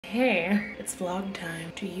Hey, it's vlog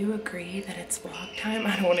time. Do you agree that it's vlog time?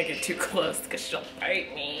 I don't want to get too close because she'll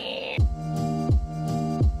bite me.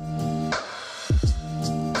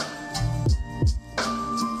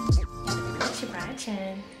 What you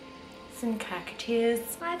watching? Some cockatoos.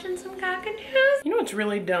 Watching some cockatoos. You know what's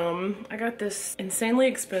really dumb? I got this insanely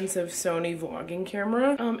expensive Sony vlogging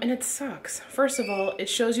camera, and it sucks. First of all, it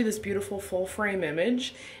shows you this beautiful full frame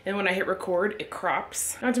image, and when I hit record, it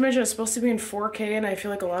crops. Not to mention, it's supposed to be in 4K, and I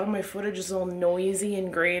feel like a lot of my footage is all noisy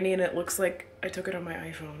and grainy, and it looks like I took it on my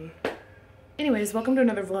iPhone. Anyways, welcome to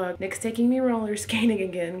another vlog. Nick's taking me roller skating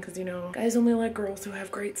again, because you know, guys only like girls who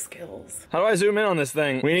have great skills. How do I zoom in on this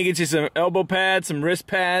thing? We need to get you some elbow pads, some wrist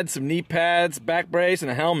pads, some knee pads, back brace,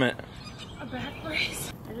 and a helmet. A back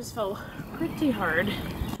brace? I just fell pretty hard.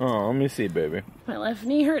 Oh, let me see, baby. My left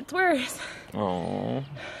knee hurts worse. Oh,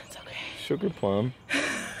 it's okay. Sugar plum.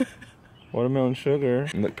 Watermelon sugar.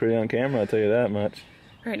 You look pretty on camera, I'll tell you that much.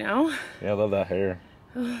 Right now? Yeah, I love that hair.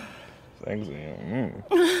 Sexy.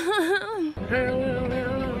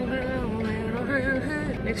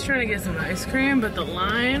 Nick's trying to get some ice cream, but the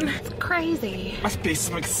line is crazy. Must be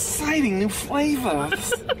some exciting new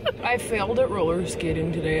flavors. I failed at roller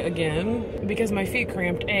skating today again because my feet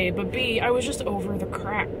cramped, A, but B, I was just over the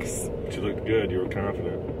cracks. You looked good, you were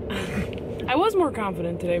confident. I was more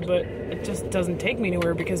confident today, but it just doesn't take me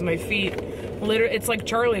anywhere because my feet, literally, it's like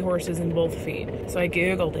Charlie horses in both feet. So I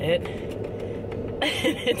Googled it,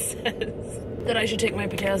 and it says that I should take my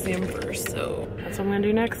potassium first, so that's what I'm gonna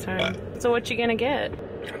do next time. So what you gonna get?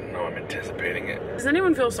 I don't know, I'm anticipating it. Does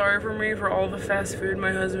anyone feel sorry for me for all the fast food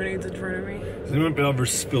my husband eats in front of me? Does anyone ever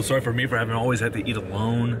feel sorry for me for having always had to eat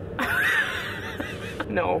alone?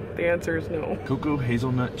 No, the answer is no. Cocoa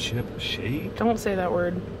hazelnut chip shake? Don't say that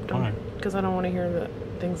word. Don't, Why? because I don't want to hear that,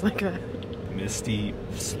 things like that. Misty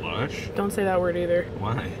slush? Don't say that word either.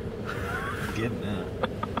 Why? I'm getting that.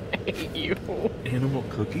 I hate you. Animal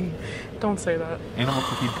cookie? Don't say that. Animal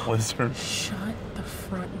cookie blizzard. Shut the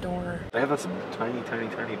front door. They have some tiny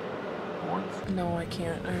ones. No, I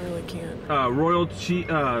can't. I really can't.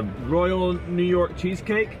 Royal New York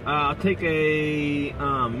cheesecake. I'll take a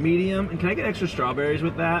medium. And can I get extra strawberries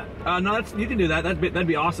with that? No, you can do that. That'd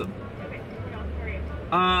be awesome.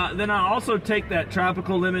 Then I'll also take that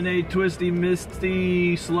tropical lemonade twisty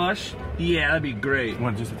misty slush. Yeah, that'd be great. You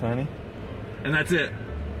want just a tiny? And that's it.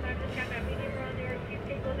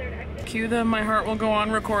 Cue the My Heart Will Go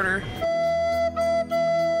On recorder.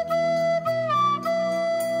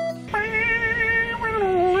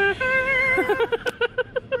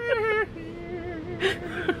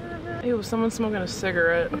 Ew, someone's smoking a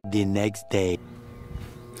cigarette. The next day.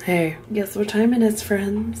 Hey, guess what time it is,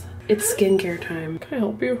 friends? It's skincare time. Can I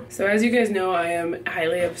help you? So as you guys know, I am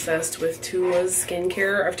highly obsessed with TULA's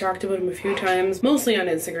skincare. I've talked about them a few times, mostly on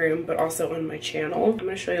Instagram, but also on my channel. I'm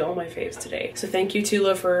gonna show you all my faves today. So thank you,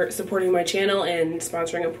 TULA, for supporting my channel and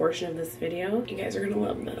sponsoring a portion of this video. You guys are gonna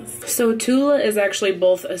love this. So TULA is actually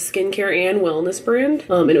both a skincare and wellness brand,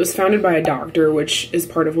 and it was founded by a doctor, which is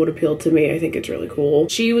part of what appealed to me. I think it's really cool.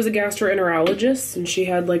 She was a gastroenterologist, and she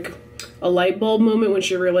had like a light bulb moment when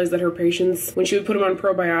she realized that her patients, when she would put them on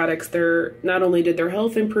probiotics, not only did their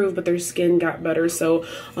health improve, but their skin got better. So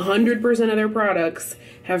 100% of their products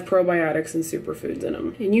have probiotics and superfoods in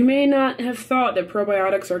them. And you may not have thought that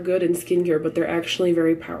probiotics are good in skincare, but they're actually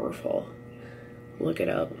very powerful. Look it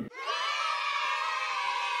up.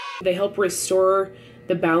 They help restore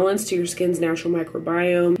the balance to your skin's natural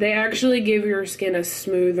microbiome. They actually give your skin a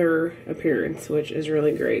smoother appearance, which is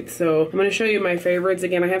really great. So I'm gonna show you my favorites.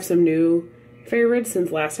 Again, I have some new favorites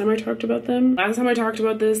since last time I talked about them. Last time I talked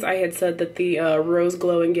about this, I had said that the Rose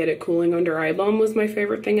Glow and Get It Cooling Under Eye Balm was my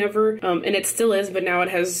favorite thing ever. And it still is, but now it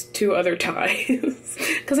has 2 other ties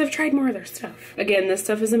because I've tried more of their stuff. Again, this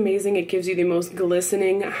stuff is amazing. It gives you the most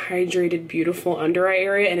glistening, hydrated, beautiful under eye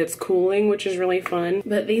area, and it's cooling, which is really fun.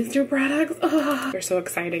 But these 2 products, oh, they're so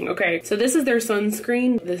exciting. Okay, so this is their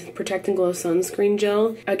sunscreen, the Protect and Glow Sunscreen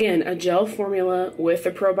Gel. Again, a gel formula with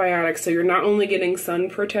the probiotics, so you're not only getting sun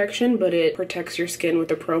protection, but it protects your skin with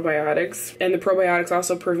the probiotics, and the probiotics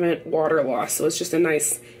also prevent water loss, so it's just a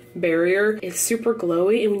nice barrier. It's super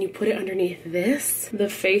glowy, and when you put it underneath this, the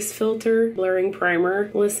face filter blurring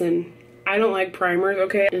primer, listen, I don't like primers,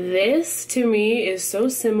 okay? This, to me, is so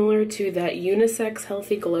similar to that unisex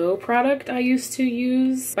Healthy Glow product I used to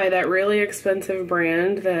use by that really expensive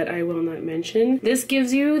brand that I will not mention. This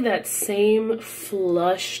gives you that same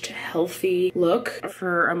flushed, healthy look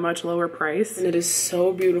for a much lower price, and it is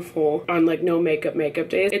so beautiful on like no makeup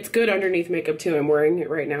days. It's good underneath makeup too. I'm wearing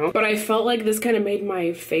it right now, but I felt like this kind of made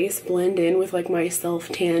my face blend in with like my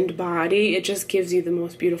self-tanned body. It just gives you the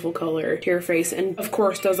most beautiful color to your face, and of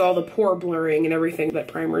course does all the pore pore blurring and everything that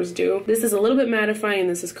primers do. This is a little bit mattifying and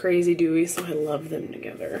this is crazy dewy, so I love them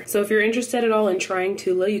together. So if you're interested at all in trying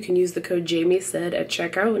TULA, you can use the code JAIME at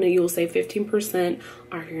checkout and you will save 15%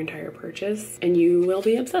 off your entire purchase and you will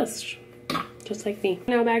be obsessed, just like me.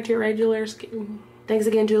 Now back to your regular skin. Thanks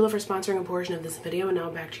again, TULA, for sponsoring a portion of this video, and now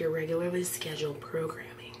back to your regularly scheduled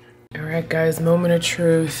programming. All right, guys, moment of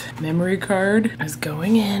truth. Memory card is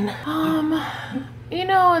going in. You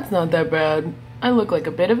know, it's not that bad. I look like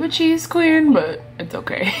a bit of a cheese queen, but it's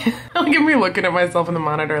okay. Look at me looking at myself in the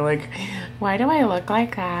monitor like, why do I look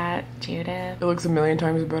like that, Judith? It looks a million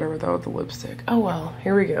times better without the lipstick. Oh well,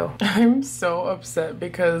 here we go. I'm so upset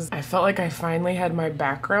because I felt like I finally had my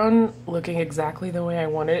background looking exactly the way I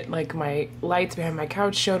wanted. Like my lights behind my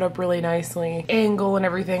couch showed up really nicely. Angle and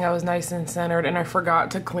everything, I was nice and centered, and I forgot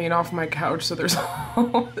to clean off my couch, so there's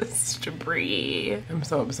all this debris. I'm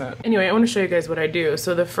so upset. Anyway, I want to show you guys what I do.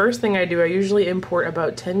 So the first thing I do, I usually import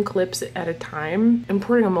about 10 clips at a time.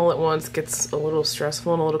 Importing them all at once gets a little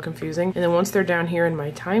stressful and a little confusing. And then once they're down here in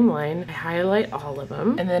my timeline, I highlight all of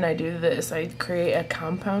them. And then I do this. I create a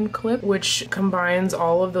compound clip, which combines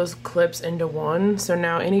all of those clips into one. So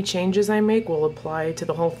now any changes I make will apply to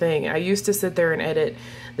the whole thing. I used to sit there and edit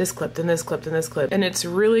this clip, then this clip, then this clip. And it's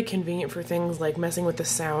really convenient for things like messing with the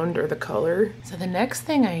sound or the color. So the next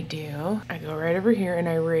thing I do, I go right over here and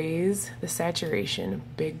I raise the saturation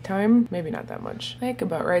big time. Maybe not that much. Like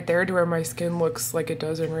about right there to where my skin looks like it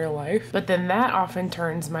does in real life. But then that often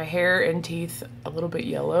turns my hair and teeth a little bit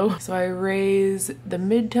yellow. So I raise the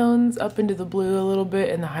midtones up into the blue a little bit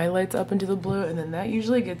and the highlights up into the blue, and then that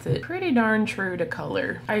usually gets it pretty darn true to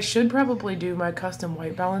color. I should probably do my custom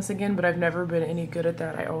white balance again, but I've never been any good at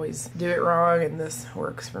that. I always do it wrong, and this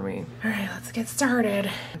works for me. All right, let's get started.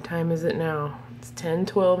 What time is it now? It's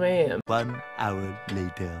 10:12 a.m. 1 hour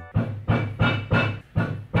later.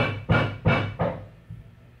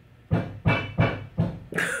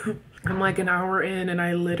 I'm like an hour in and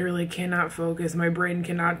I literally cannot focus. My brain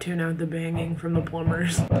cannot tune out the banging from the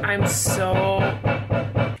plumbers. I'm so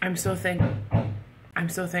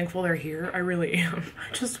thankful they're here. I really am.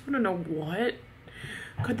 I just want to know, what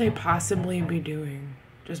could they possibly be doing?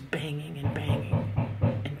 Just banging and banging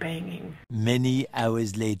and banging. Many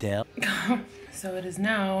hours later. So it is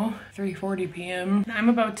now 3:40 p.m. I'm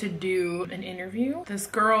about to do an interview. This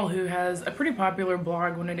girl who has a pretty popular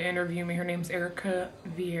blog wanted to interview me. Her name's Erica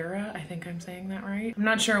Vieira. I think I'm saying that right. I'm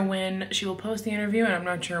not sure when she will post the interview, and I'm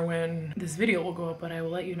not sure when this video will go up, but I will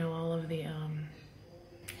let you know all of the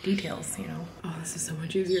details, you know. Oh, this is so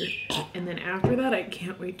much easier. And then after that, I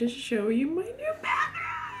can't wait to show you my new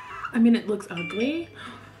bathroom. I mean, it looks ugly,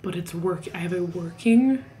 but it's I have a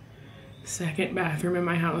working second bathroom in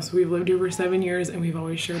my house. We've lived here for 7 years and we've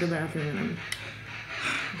always shared a bathroom, and I'm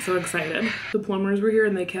so excited. The plumbers were here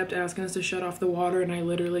and they kept asking us to shut off the water, and I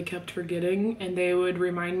literally kept forgetting, and they would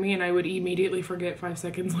remind me and I would immediately forget 5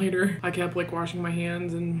 seconds later. I kept like washing my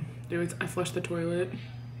hands and I flushed the toilet.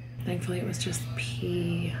 Thankfully it was just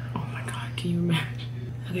pee. Oh my god, can you imagine?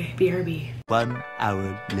 Okay, BRB. 1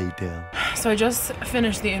 hour later. So I just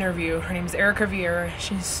finished the interview. Her name's Erica Vieira.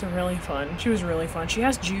 She's really fun. She was really fun. She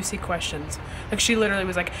asked juicy questions. Like, she literally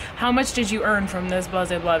was like, how much did you earn from this blah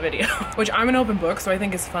blah blah video? Which, I'm an open book, so I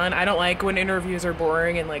think it's fun. I don't like when interviews are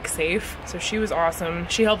boring and like safe. So she was awesome.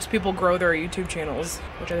 She helps people grow their YouTube channels,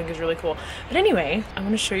 which I think is really cool. But anyway, I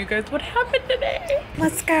want to show you guys what happened today.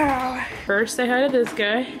 Let's go. First, say hi to this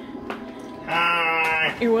guy.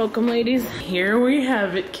 Hi. You're welcome, ladies. Here we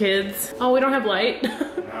have it, kids. Oh, we don't have light.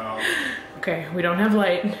 No. Okay, we don't have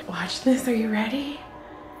light. Watch this, are you ready?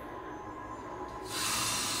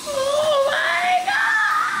 Oh my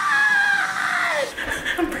god!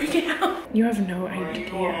 I'm freaking out. You have no idea.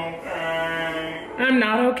 I'm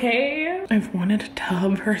not okay. I've wanted a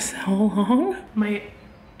tub for so long. My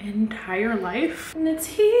entire life. And it's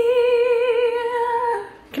here.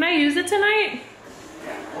 Can I use it tonight?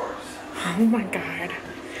 Yeah, of course. Oh my god.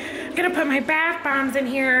 I'm gonna put my bath bombs in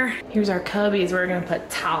here. Here's our cubbies. We're gonna put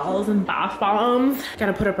towels and bath bombs.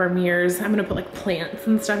 Gotta put up our mirrors. I'm gonna put like plants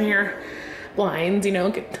and stuff here. Blinds, you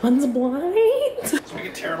know, get tons of blinds. So we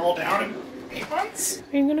can tear it all down in 8 months?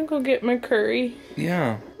 Are you gonna go get my curry?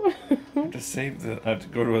 Yeah. I have to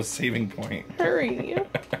go to a saving point. Hurry.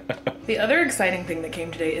 The other exciting thing that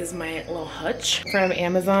came today is my little hutch from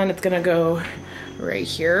Amazon. It's gonna go right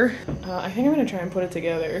here. I think I'm gonna try and put it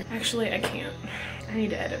together. Actually, I can't. I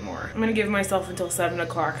need to edit more. I'm gonna give myself until 7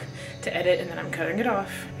 o'clock to edit, and then I'm cutting it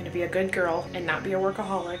off. I'm gonna be a good girl and not be a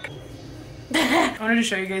workaholic. I wanted to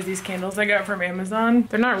show you guys these candles I got from Amazon.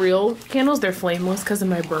 They're not real candles, they're flameless because of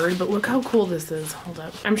my bird, but look how cool this is. Hold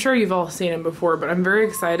up. I'm sure you've all seen them before, but I'm very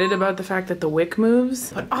excited about the fact that the wick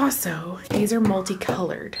moves. But also, these are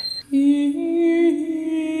multicolored. Ooh,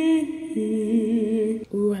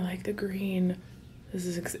 I like the green.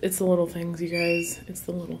 It's the little things, you guys. It's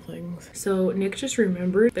the little things. So Nick just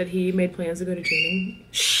remembered that he made plans to go to Jannings.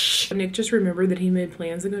 Shh! Nick just remembered that he made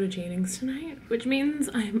plans to go to Jannings tonight, which means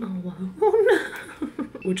I'm alone.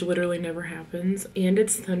 Which literally never happens. And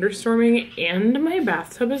it's thunderstorming and my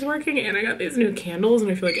bathtub is working and I got these new candles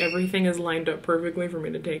and I feel like everything is lined up perfectly for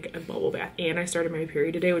me to take a bubble bath. And I started my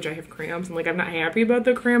period today, which I have cramps. And like, I'm not happy about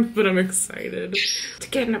the cramps, but I'm excited to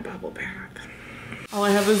get in a bubble bath. All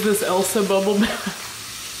I have is this Elsa bubble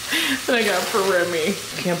bath that I got for Remy.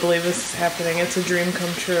 Can't believe this is happening. It's a dream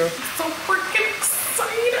come true. So freaking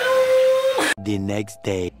excited! The next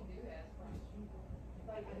day.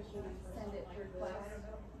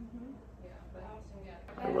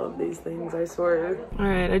 I love these things, I swear. All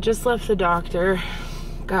right, I just left the doctor.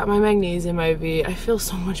 Got my magnesium IV. I feel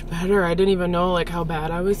so much better. I didn't even know like how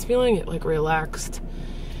bad I was feeling. It like relaxed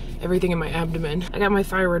everything in my abdomen. I got my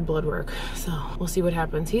thyroid blood work, so we'll see what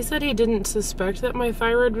happens. He said he didn't suspect that my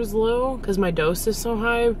thyroid was low because my dose is so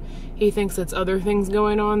high. He thinks it's other things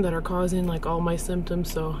going on that are causing like all my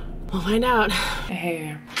symptoms, so we'll find out.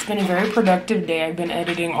 Hey, it's been a very productive day. I've been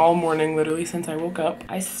editing all morning, literally since I woke up.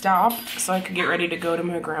 I stopped so I could get ready to go to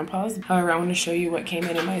my grandpa's. However, I want to show you what came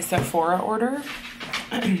in my Sephora order.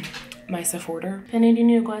 My Sephora. Penny, do you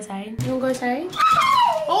need to go outside? You want to go outside?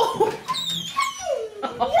 Oh!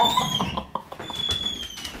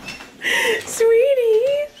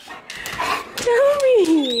 Sweetie, tell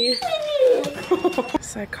me.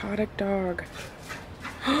 Psychotic dog.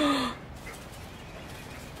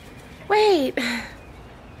 Wait.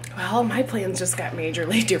 Well, my plans just got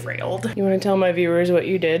majorly derailed. You want to tell my viewers what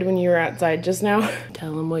you did when you were outside just now?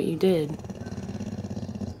 Tell them what you did.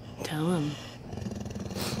 Tell them.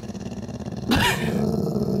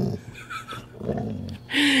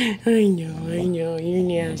 I know, you're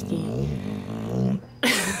nasty.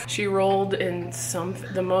 She rolled in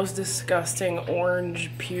the most disgusting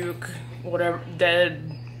orange puke, whatever,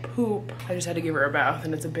 dead poop. I just had to give her a bath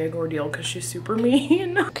and it's a big ordeal because she's super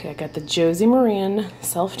mean. Okay, I got the Josie Maran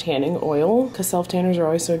self-tanning oil because self-tanners are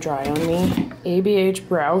always so dry on me. ABH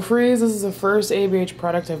Brow Freeze. This is the first ABH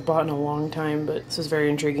product I've bought in a long time, but this is very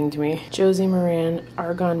intriguing to me. Josie Maran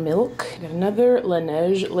Argan Milk. I got another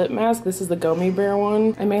Laneige lip mask. This is the gummy bear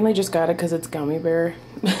one. I mainly just got it because it's gummy bear.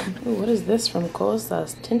 Ooh, what is this from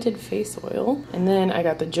Kosas? Tinted face oil. And then I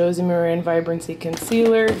got the Josie Maran Vibrancy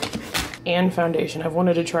Concealer and foundation. I've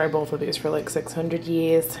wanted to try both of these for like 600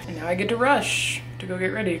 years. And now I get to rush to go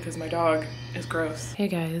get ready because my dog is gross. Hey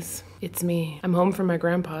guys, it's me. I'm home from my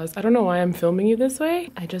grandpa's. I don't know why I'm filming you this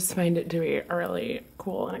way. I just find it to be really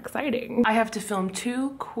cool and exciting. I have to film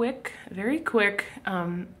 2 quick, very quick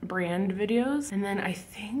brand videos. And then I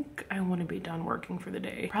think I want to be done working for the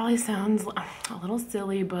day. Probably sounds a little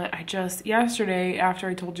silly, but yesterday after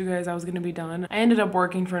I told you guys I was going to be done, I ended up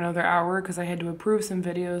working for another hour because I had to approve some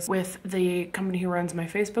videos with the company who runs my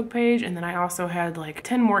Facebook page. And then I also had like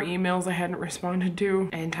 10 more emails I hadn't responded to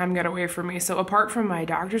and time got away from me. So apart from my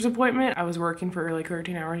doctor's appointment, I was working for like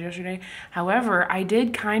 13 hours yesterday. However, I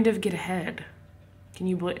did kind of get ahead. Can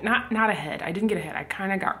you believe? Not ahead. I didn't get ahead. I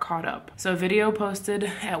kind of got caught up. So a video posted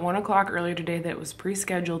at 1 o'clock earlier today that was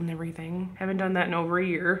pre-scheduled and everything. Haven't done that in over a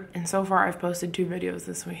year. And so far I've posted 2 videos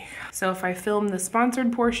this week. So if I film the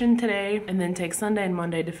sponsored portion today and then take Sunday and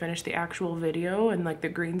Monday to finish the actual video and like the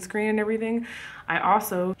green screen and everything, I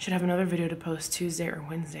also should have another video to post Tuesday or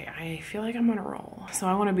Wednesday. I feel like I'm on a roll. So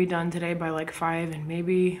I want to be done today by like 5 and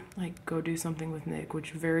maybe like go do something with Nick,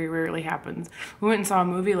 which very rarely happens. We went and saw a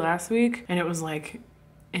movie last week and it was like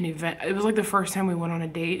an event. It was like the first time we went on a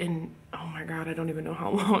date and oh my god, I don't even know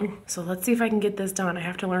how long. So let's see if I can get this done. I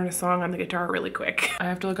have to learn a song on the guitar really quick. I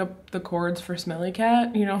have to look up the chords for Smelly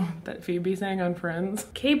Cat, you know, that Phoebe sang on Friends.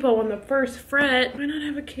 Capo on the 1st fret. Why not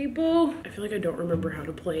have a capo? I feel like I don't remember how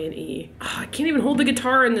to play an E. Oh, I can't even hold the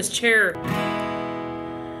guitar in this chair.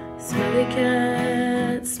 Smelly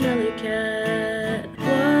cat,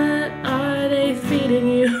 what are they feeding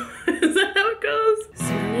you? Is that how it goes?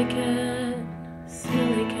 Smelly cat,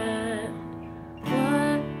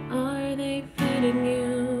 what are they feeding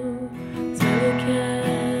you? Smelly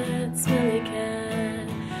cat,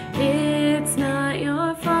 it's not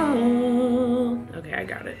your fault. Okay, I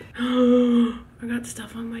got it. I got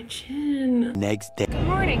stuff on my chin. Next day. Good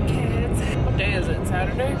morning, kids. What day is it?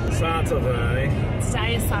 Saturday? Saturday.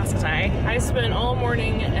 Today is Saturday. I spent all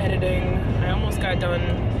morning editing. I almost got done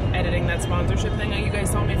editing that sponsorship thing that you guys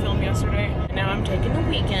saw me film yesterday. And now I'm taking the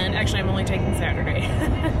weekend. Actually, I'm only taking Saturday.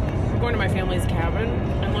 I'm going to my family's cabin.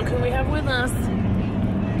 And look who we have with us.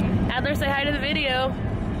 Adler, say hi to the video.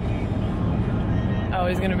 Oh,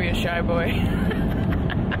 he's gonna be a shy boy.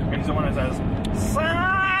 he's the one that says,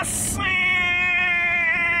 sausage!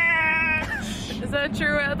 Is that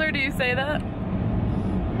true, Adler? Do you say that?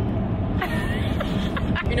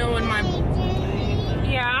 You know when my...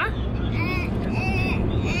 Yeah?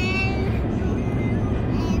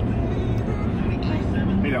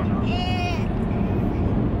 We don't know.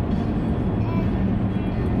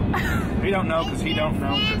 We don't know because he don't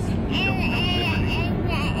know because he don't know.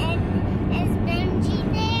 Is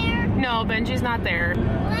Benji there? No, Benji's not there.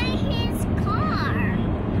 Where's his car?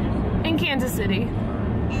 In Kansas City.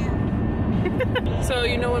 So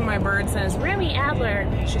you know when my bird says, Remy Adler,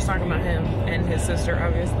 she's talking about him and his sister,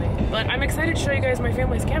 obviously. But I'm excited to show you guys my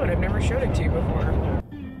family's cabin. I've never showed it to you before.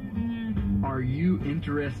 Are you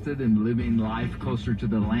interested in living life closer to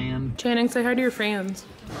the land? Channing, say hi to your fans.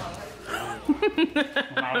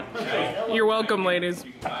 You're welcome, ladies.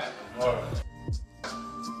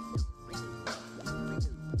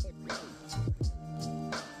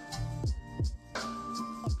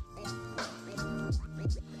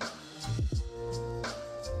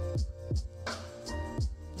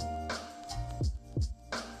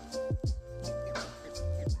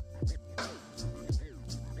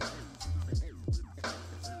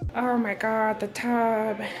 Oh my god, the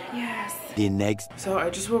tub. Yes. The next. So I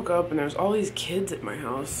just woke up and there's all these kids at my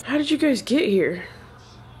house. How did you guys get here?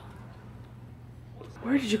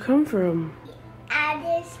 Where did you come from?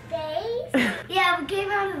 Outer space? Yeah, we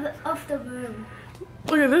came out of the room.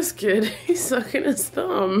 Look at this kid. He's sucking his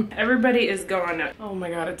thumb. Everybody is gone. Oh my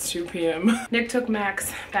god, it's 2 p.m. Nick took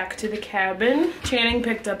Max back to the cabin. Channing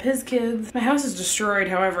picked up his kids. My house is destroyed,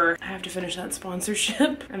 however. I have to finish that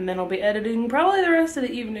sponsorship and then I'll be editing probably the rest of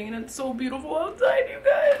the evening, and it's so beautiful outside, you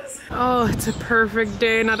guys. Oh, it's a perfect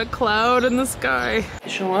day, not a cloud in the sky.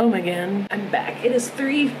 Shalom again. I'm back. It is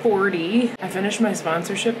 3:40. I finished my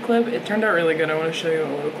sponsorship clip. It turned out really good. I want to show you a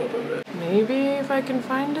little clip of it. Maybe if I can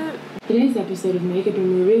find it. Today's episode of Makeup and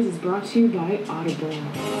Movies is brought to you by Audible.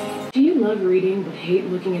 Do you love reading but hate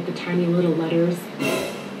looking at the tiny little letters?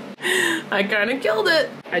 I kind of killed it.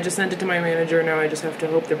 I just sent it to my manager. Now I just have to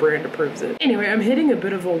hope the brand approves it. Anyway, I'm hitting a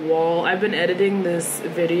bit of a wall. I've been editing this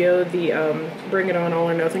video, the Bring It On All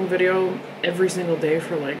or Nothing video, every single day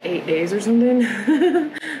for like 8 days or something.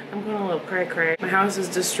 I'm going a little cry. My house is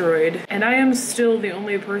destroyed and I am still the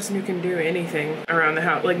only person who can do anything around the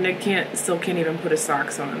house. Like Nick still can't even put his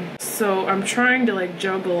socks on. So I'm trying to like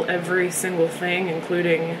juggle every single thing,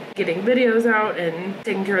 including getting videos out and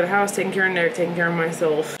taking care of the house, taking care of Nick, taking care of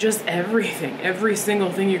myself. Just everything, every single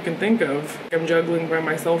thing you can think of. I'm juggling by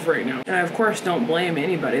myself right now. And I of course don't blame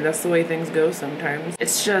anybody. That's the way things go sometimes.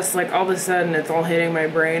 It's just like all of a sudden it's all hitting my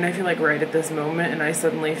brain. I feel like right at this moment and I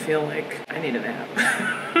suddenly feel like I need a nap.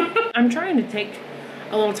 I'm trying to take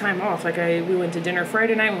a little time off. Like we went to dinner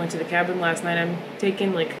Friday night, we went to the cabin last night. I'm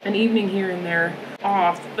taking like an evening here and there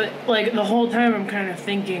off, but like the whole time I'm kind of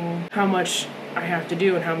thinking how much I have to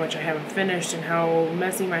do and how much I haven't finished and how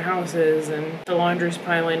messy my house is and the laundry's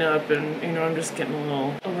piling up and you know I'm just getting a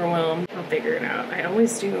little overwhelmed. I'll figure it out. I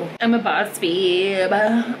always do. I'm a boss babe.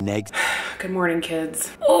 Next. Good morning,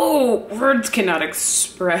 kids. Oh, words cannot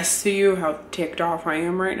express to you how ticked off I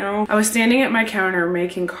am right now. I was standing at my counter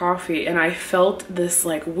making coffee and I felt this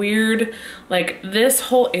like weird, like this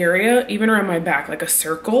whole area, even around my back, like a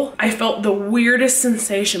circle. I felt the weirdest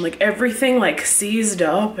sensation, like everything like seized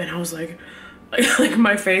up and I was like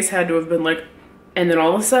my face had to have been like, and then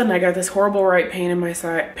all of a sudden I got this horrible pain in my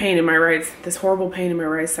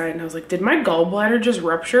right side, and I was like, did my gallbladder just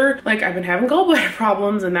rupture? Like I've been having gallbladder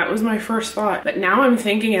problems and that was my first thought. But now I'm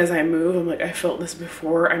thinking as I move, I'm like, I felt this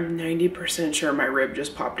before. I'm 90% sure my rib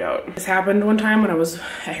just popped out. This happened one time when I was a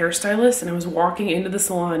hairstylist and I was walking into the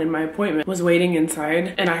salon and my appointment was waiting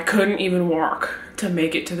inside and I couldn't even walk to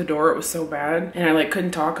make it to the door. It was so bad and I like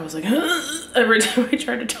couldn't talk. I was like every time I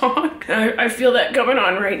tried to talk. I feel that coming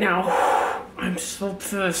on right now. I'm so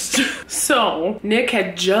pissed. So Nick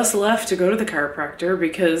had just left to go to the chiropractor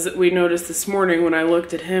because we noticed this morning when I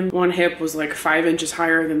looked at him, one hip was like 5 inches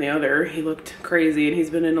higher than the other. He looked crazy and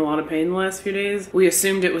he's been in a lot of pain the last few days. We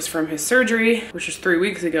assumed it was from his surgery, which was 3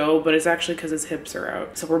 weeks ago, but it's actually because his hips are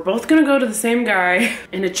out. So we're both gonna go to the same guy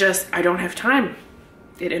and I don't have time.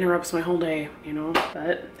 It interrupts my whole day, you know,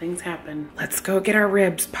 but things happen. Let's go get our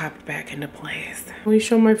ribs popped back into place. Will you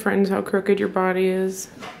show my friends how crooked your body is?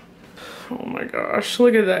 Oh my gosh,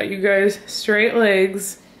 look at that, you guys. Straight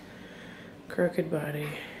legs, crooked body.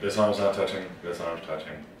 This arm's not touching, this arm's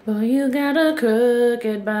touching. Well, you got a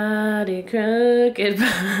crooked body, crooked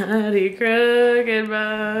body, crooked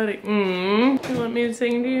body. You want me to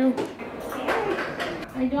sing to you?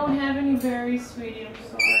 I don't have any berries, sweetie, I'm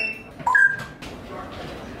sorry.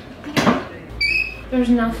 There's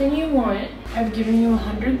nothing you want. I've given you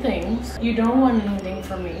 100 things. You don't want anything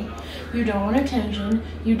from me. You don't want attention.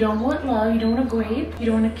 You don't want love. You don't want a grape. You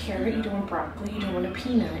don't want a carrot. You don't want broccoli. You don't want a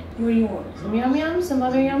peanut. What do you want? Some yum yums? Some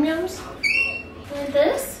other yum yums? Want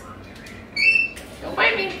this? Don't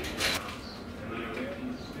bite me.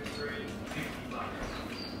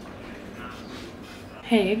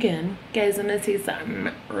 Hey again. Guys, wanna see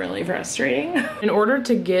something really frustrating? In order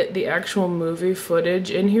to get the actual movie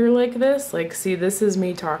footage in here like this, like see, this is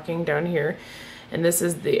me talking down here, and this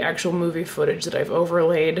is the actual movie footage that I've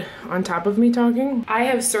overlaid on top of me talking. I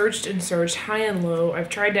have searched and searched high and low. I've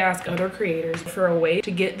tried to ask other creators for a way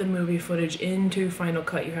to get the movie footage into Final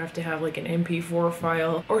Cut. You have to have like an MP4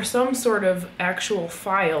 file or some sort of actual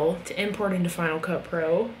file to import into Final Cut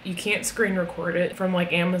Pro. You can't screen record it from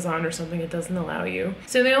like Amazon or something. It doesn't allow you.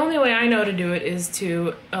 So the only way I know to do it is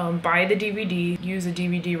to buy the DVD, use a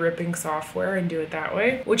DVD ripping software and do it that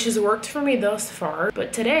way, which has worked for me thus far.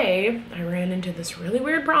 But today I ran into this really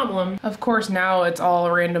weird problem. Of course, now it's all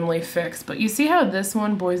randomly fixed, but you see how this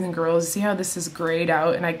one, boys and girls, you see how this is grayed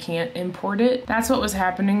out and I can't import it? That's what was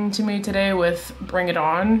happening to me today with Bring It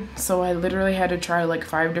On. So I literally had to try like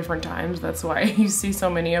 5 different times. That's why you see so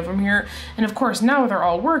many of them here. And of course, now they're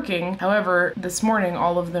all working. However, this morning,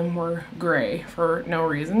 all of them were gray for no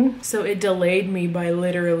reason. So it delayed me by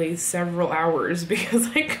literally several hours because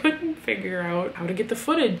I couldn't figure out how to get the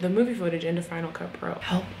footage, the movie footage into Final Cut Pro.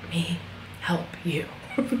 Help me help you.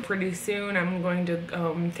 Pretty soon I'm going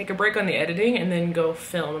to take a break on the editing and then go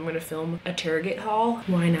film. I'm going to film a Target haul.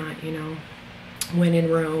 Why not, you know, when in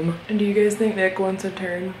Rome. And do you guys think Nick wants a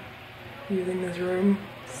turn using this room?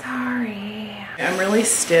 Sorry. I'm really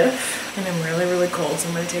stiff and I'm really cold, so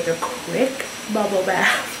I'm going to take a quick bubble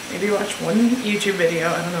bath. Maybe watch one YouTube video,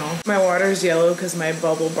 I don't know. My water's yellow because my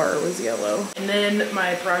bubble bar was yellow. And then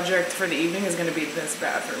my project for the evening is going to be this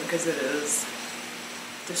bathroom because it is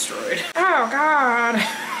destroyed. Oh God.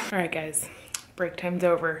 All right guys, break time's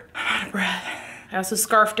over. I'm out of breath. I also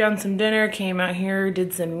scarfed down some dinner, came out here,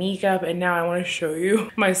 did some makeup, and now I want to show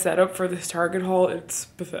you my setup for this Target haul. It's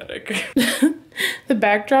pathetic. The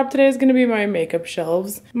backdrop today is going to be my makeup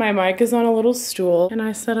shelves. My mic is on a little stool and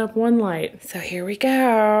I set up one light. So here we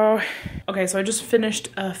go. Okay, so I just finished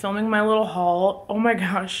filming my little haul. Oh my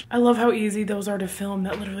gosh, I love how easy those are to film.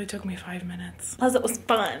 That literally took me 5 minutes. Plus it was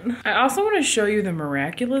fun. I also want to show you the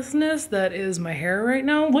miraculousness that is my hair right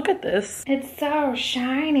now. Look at this. It's so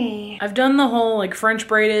shiny. I've done the whole like French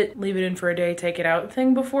braid it, leave it in for a day, take it out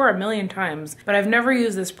thing before a million times, but I've never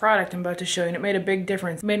used this product I'm about to show you and it made a big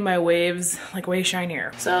difference. It made my waves like way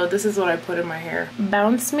shinier. So this is what I put in my hair.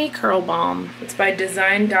 Bounce Me Curl Balm. It's by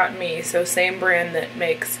Design.me, so same brand that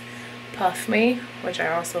makes Puff Me, which I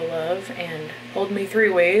also love, and Hold Me 3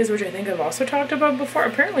 Ways, which I think I've also talked about before.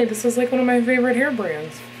 Apparently this is like one of my favorite hair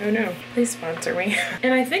brands. Who knew? Please sponsor me.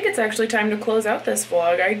 And I think it's actually time to close out this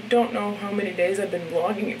vlog. I don't know how many days I've been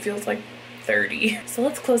vlogging. It feels like 30. So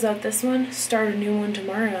let's close out this one, start a new one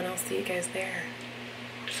tomorrow, and I'll see you guys there.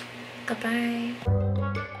 Goodbye.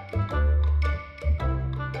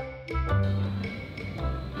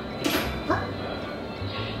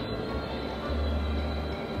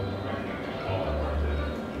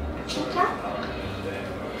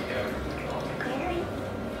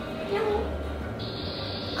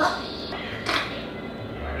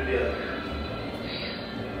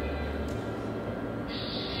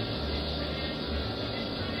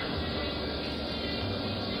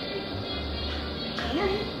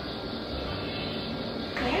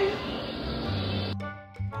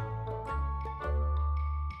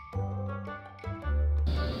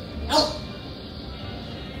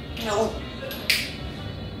 No.